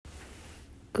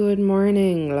Good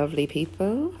morning, lovely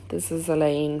people. This is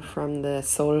Elaine from the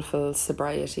Soulful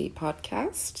Sobriety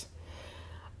podcast.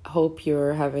 Hope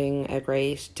you're having a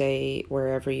great day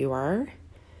wherever you are.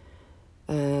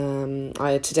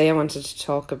 Today I wanted to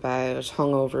talk about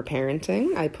hungover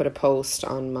parenting. I put a post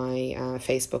on my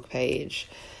Facebook page.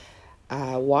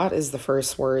 What is the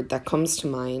first word that comes to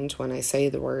mind when I say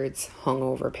the words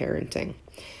hungover parenting?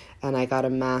 And I got a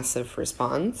massive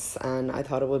response, and I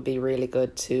thought it would be really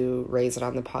good to raise it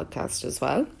on the podcast as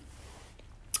well.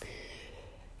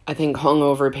 I think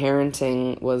hungover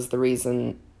parenting was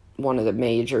one of the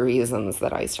major reasons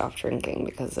that I stopped drinking,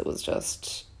 because it was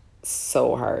just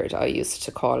so hard. I used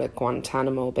to call it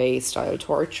Guantanamo Bay style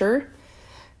torture.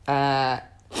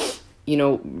 Parenting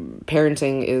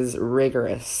is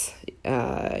rigorous.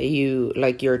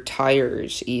 You're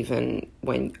tired even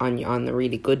when on the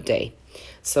really good day.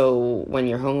 So when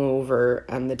you're hungover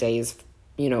and the days,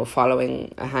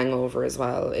 following a hangover as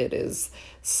well, it is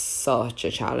such a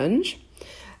challenge.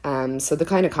 So the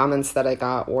kind of comments that I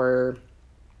got were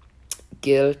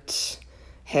guilt,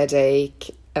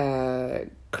 headache,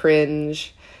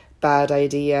 cringe, bad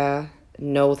idea,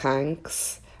 no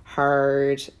thanks,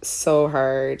 hard, so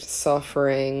hard,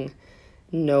 suffering,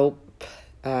 nope,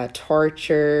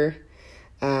 torture,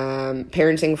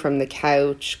 parenting from the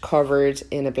couch, covered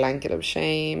in a blanket of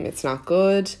shame, it's not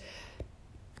good.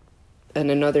 And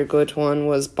another good one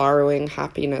was borrowing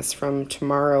happiness from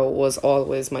tomorrow was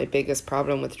always my biggest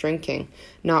problem with drinking.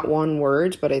 Not one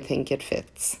word, but I think it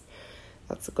fits.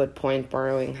 That's a good point,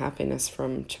 borrowing happiness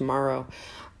from tomorrow.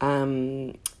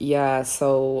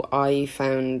 So I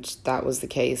found that was the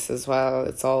case as well.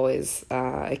 It's always,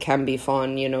 it can be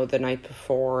fun, the night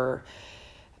before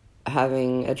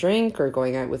having a drink or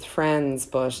going out with friends,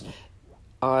 but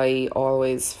I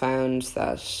always found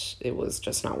that it was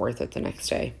just not worth it the next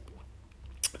day.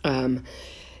 I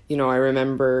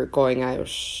remember going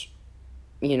out,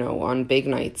 on big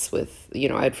nights with,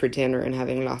 out for dinner and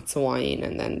having lots of wine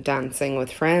and then dancing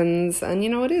with friends. And,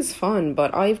 it is fun,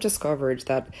 but I've discovered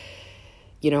that,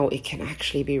 it can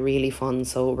actually be really fun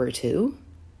sober too.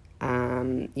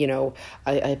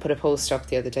 I put a post up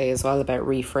the other day as well about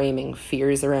reframing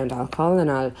fears around alcohol,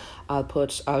 and I'll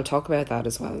talk about that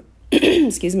as well,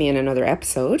 excuse me, in another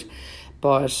episode.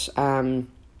 But,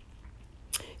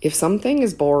 if something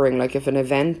is boring, like if an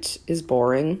event is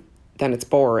boring, then it's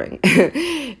boring.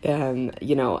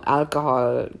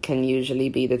 Alcohol can usually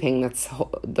be the thing that's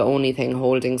the only thing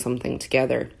holding something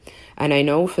together. And I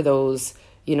know for those,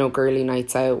 girly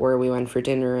nights out where we went for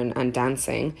dinner and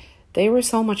dancing, they were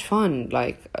so much fun.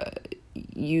 I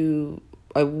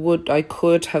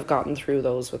could have gotten through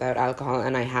those without alcohol,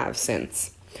 and I have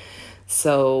since.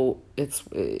 So it's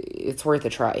worth a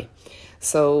try.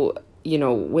 So,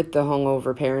 with the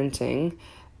hungover parenting,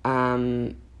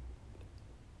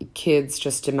 kids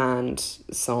just demand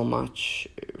so much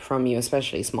from you,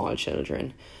 especially small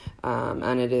children.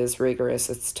 And it is rigorous,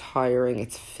 it's tiring,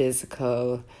 it's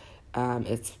physical,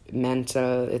 it's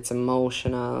mental, it's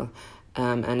emotional,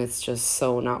 and it's just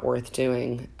so not worth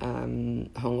doing.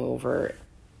 Hungover,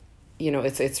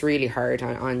 it's really hard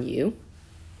on you.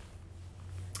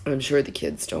 I'm sure the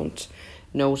kids don't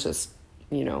notice,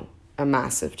 a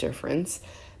massive difference,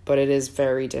 but it is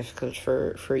very difficult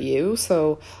for you.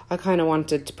 So I kind of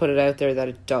wanted to put it out there that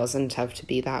it doesn't have to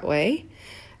be that way.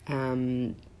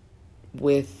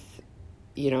 With,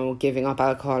 giving up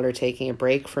alcohol or taking a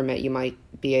break from it, you might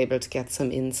be able to get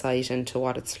some insight into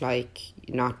what it's like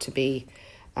not to be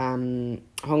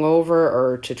hungover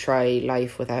or to try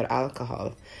life without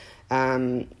alcohol.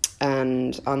 And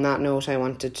on that note, I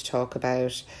wanted to talk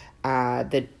about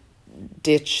the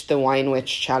Ditch the Wine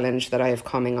Witch challenge that I have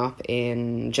coming up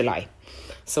in July.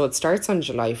 So it starts on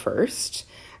July 1st,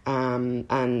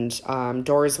 and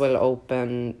doors will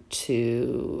open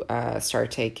to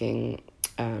start taking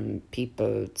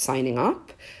people signing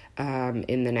up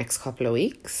in the next couple of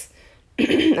weeks.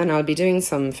 And I'll be doing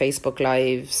some Facebook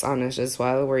Lives on it as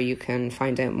well, where you can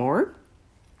find out more.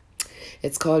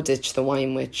 It's called Ditch the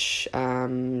Wine Witch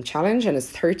challenge, and it's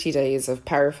 30 days of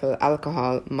powerful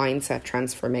alcohol mindset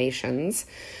transformations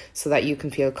so that you can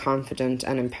feel confident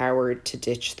and empowered to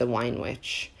ditch the wine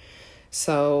witch.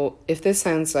 So if this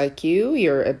sounds like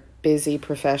you're a busy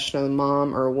professional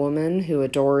mom or woman who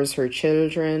adores her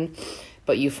children,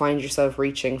 but you find yourself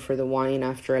reaching for the wine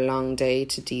after a long day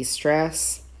to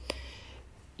de-stress.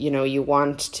 You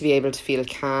want to be able to feel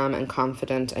calm and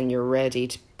confident, and you're ready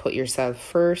to put yourself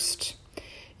first.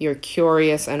 You're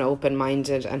curious and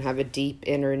open-minded and have a deep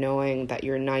inner knowing that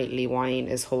your nightly wine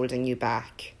is holding you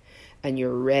back. And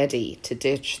you're ready to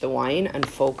ditch the wine and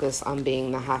focus on being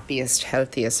the happiest,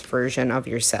 healthiest version of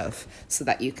yourself so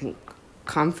that you can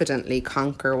confidently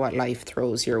conquer what life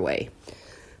throws your way.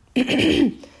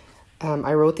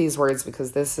 I wrote these words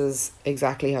because this is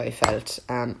exactly how I felt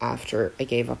after I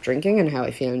gave up drinking, and how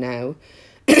I feel now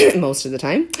most of the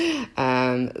time.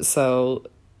 So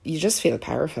you just feel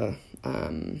powerful.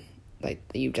 Like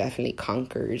you definitely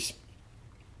conquered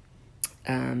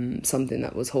something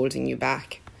that was holding you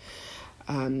back.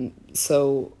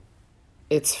 So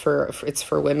it's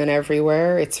for women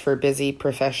everywhere. It's for busy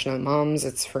professional moms.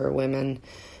 It's for women.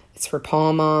 It's for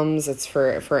Paw moms. It's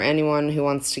for anyone who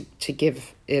wants to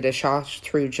give it a shot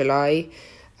through July.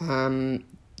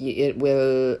 It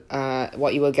will.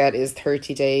 What you will get is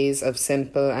 30 days of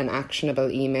simple and actionable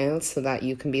emails so that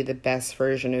you can be the best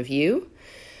version of you.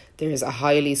 There's a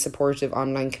highly supportive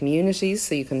online community,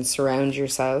 so you can surround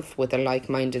yourself with a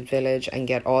like-minded village and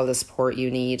get all the support you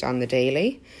need on the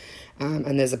daily.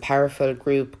 And there's a powerful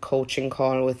group coaching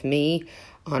call with me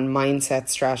on mindset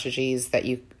strategies that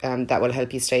you that will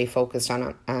help you stay focused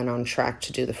on and on track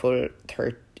to do the full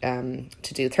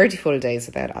 30 full days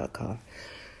without alcohol.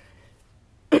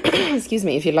 Excuse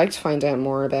me. If you'd like to find out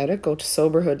more about it, go to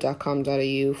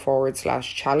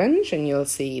soberhood.com.au/challenge, and you'll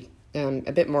see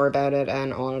a bit more about it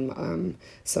and all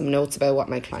some notes about what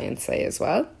my clients say as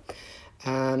well.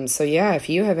 So yeah, if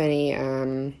you have any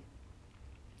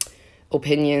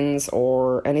opinions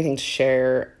or anything to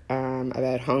share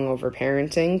about hungover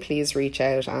parenting, please reach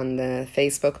out on the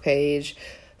Facebook page,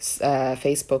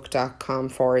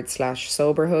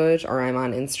 facebook.com/soberhood, or I'm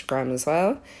on Instagram as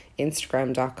well,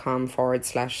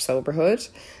 instagram.com/soberhood.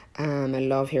 I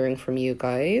love hearing from you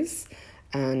guys,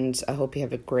 and I hope you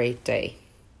have a great day.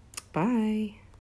 Bye.